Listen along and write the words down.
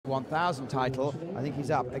1000 title. I think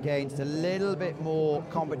he's up against a little bit more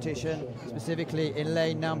competition, specifically in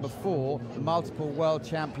lane number 4, the multiple world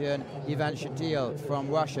champion Ian Shtyl from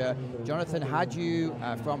Russia, Jonatán Hajdu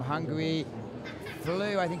from Hungary,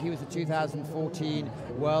 flew, I think he was the 2014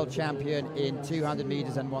 world champion in 200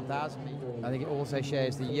 meters and 1000 meters. I think it also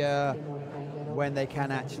shows the year when they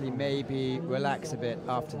can actually maybe relax a bit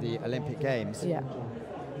after the Olympic Games. Yeah.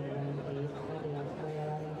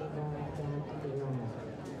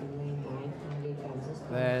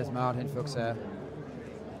 There's Martin Fuksa.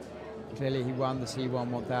 Clearly he won the C-1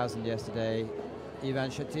 1000 yesterday. Ian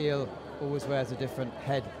Shtyl always wears a different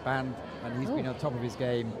headband, and he's been on top of his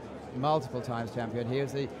game multiple times champion. He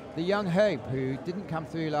was the young hope who didn't come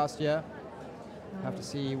through last year. Have to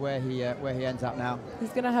see where he ends up now. He's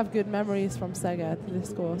going to have good memories from Szeged,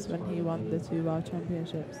 this course, when he won the 2 World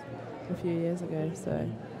Championships a few years ago, so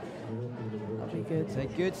that'll be good. So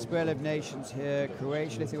good spread of nations here: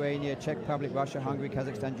 Croatia, Lithuania, Czech Republic, Russia, Hungary,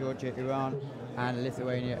 Kazakhstan, Georgia, Iran, and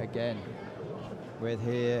Lithuania again. With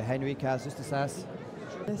here Henrikas Žustautas.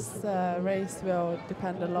 This race will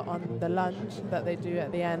depend a lot on the lunge that they do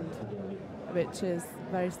at the end, which is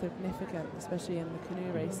very significant, especially in the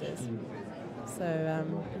canoe races. So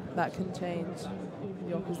that can change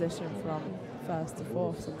your position from 1st to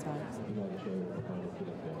 4th sometimes.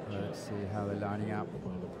 Let's see how they're lining up.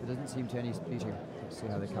 There doesn't seem to any speeding. Let's see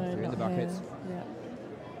how they come through in the buckets. Yeah.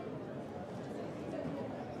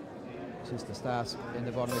 Žustautas in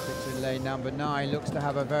the bottom of the picture in lane number 9 looks to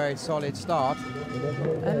have a very solid start.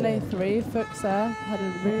 And lane 3, Fuksa had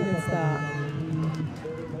a really good start.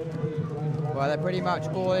 Well, they're pretty much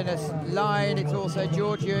all in a line. It's also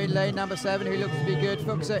Georgia in lane number 7 who looks to be good.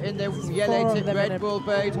 Fuksa in the yellow Red Bull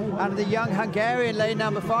boat, and the young Hungarian lane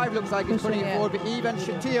number 5 looks like he's putting it forward, but Ian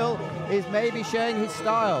Shtyl is maybe showing his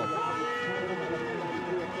style.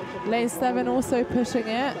 Lane 7 also pushing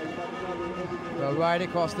it. Well, right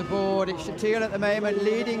across the board, it's Shtyl at the moment,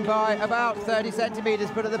 leading by about 30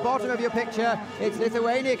 centimetres, but at the bottom of your picture, it's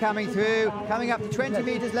Lithuania coming through, coming up to 20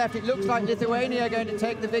 metres left. It looks like Lithuania are going to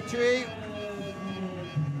take the victory.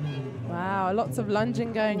 Wow, lots of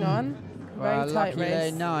lunging going on. Well, Very tight lucky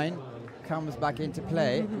race. lane 9 comes back into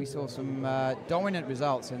play. We saw some dominant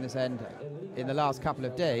results in this end in the last couple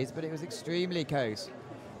of days, but it was extremely close.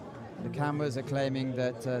 The cameras are claiming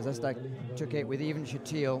that Zaza took it with Ian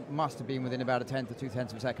Shtyl, must have been within about 1/10 or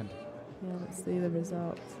 2/10 of a second. Yeah, let's see the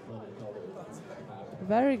results.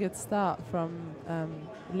 Very good start from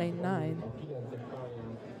lane 9.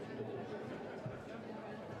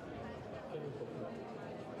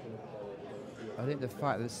 I think the fact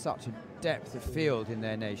that there's such a depth of field in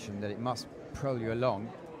their nation that it must pull you along.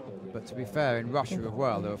 But to be fair, in Russia as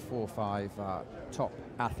well, there are 4 or 5 top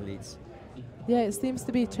athletes. Yeah, it seems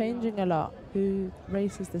to be changing a lot who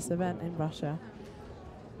races this event in Russia,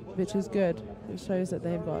 which is good. It shows that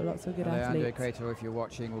they've got lots of good athletes. Andrei Krator, if you're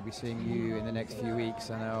watching, we'll be seeing you in the next few weeks,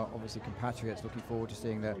 and our obviously compatriots looking forward to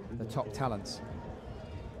seeing the top talents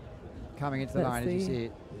coming into the line. As you see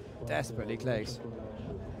it, desperately close.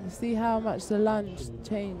 You see how much the lunge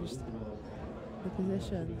changed the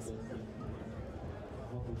positions.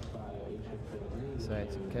 So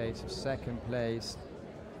it's a case of second place.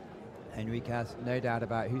 Henrikas, no doubt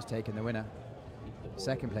about who's taken the winner.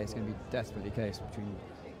 Second place is going to be desperately close between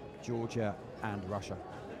Georgia and Russia.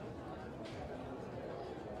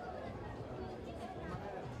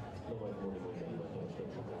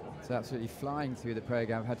 So absolutely flying through the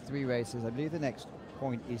program. I've had 3 races. I believe the next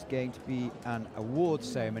point is going to be an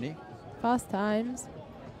awards ceremony. Fast times.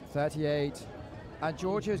 38. And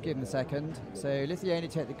Georgia is given the second. So Lithuania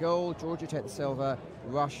take the gold, Georgia take the silver,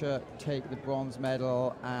 Russia take the bronze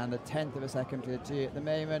medal, and 1/10 of a second to the 2 at the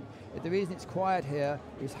moment. The reason it's quiet here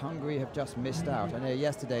is Hungary have just missed out. I know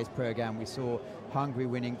yesterday's program we saw Hungary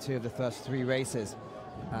winning 2 of the first 3 races,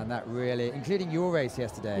 and that really, including your race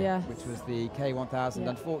yesterday, yes, which was the K1000.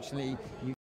 Yeah. Unfortunately, you